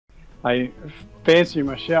I fancy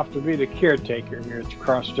myself to be the caretaker here at the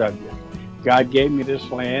Cross W. God gave me this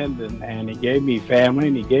land, and He gave me family,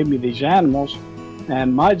 and He gave me these animals,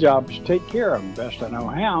 and my job is to take care of them best I know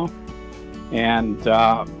how. And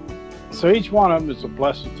so each one of them is a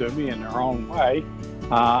blessing to me in their own way.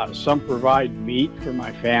 Some provide meat for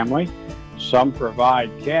my family. Some provide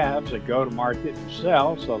calves that go to market and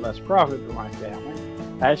sell, so that's profit for my family.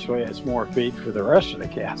 Actually, it's more feed for the rest of the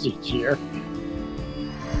calves each year.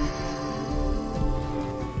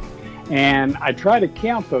 And I try to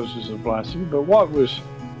count those as a blessing, but what was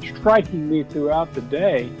striking me throughout the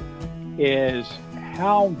day is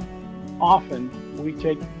how often we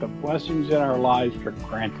take the blessings in our lives for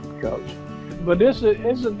granted, Coach. But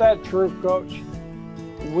isn't that true, Coach?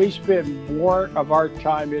 We spend more of our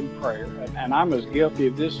time in prayer, and I'm as guilty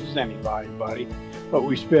of this as anybody, buddy, but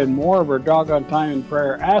we spend more of our doggone time in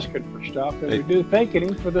prayer asking for stuff than we do thanking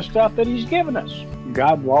Him for the stuff that He's given us.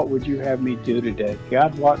 God, what would you have me do today?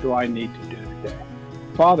 God, what do I need to do today?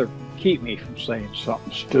 Father, keep me from saying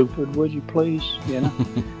something stupid, would you please?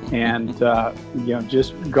 And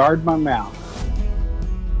just guard my mouth.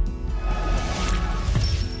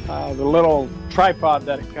 The little tripod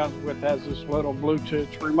that it comes with has this little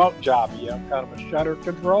Bluetooth remote job, kind of a shutter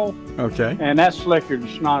control. Okay. And that's slicker than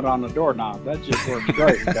snot on the doorknob. That just works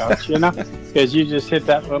great, Coach, because you just hit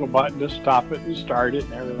that little button to stop it and start it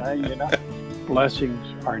and everything,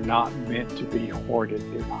 Blessings are not meant to be hoarded.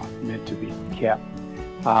 They're not meant to be kept.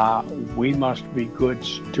 We must be good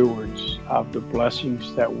stewards of the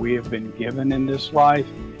blessings that we have been given in this life,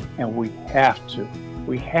 and we have to,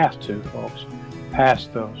 folks, pass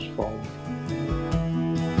those forward.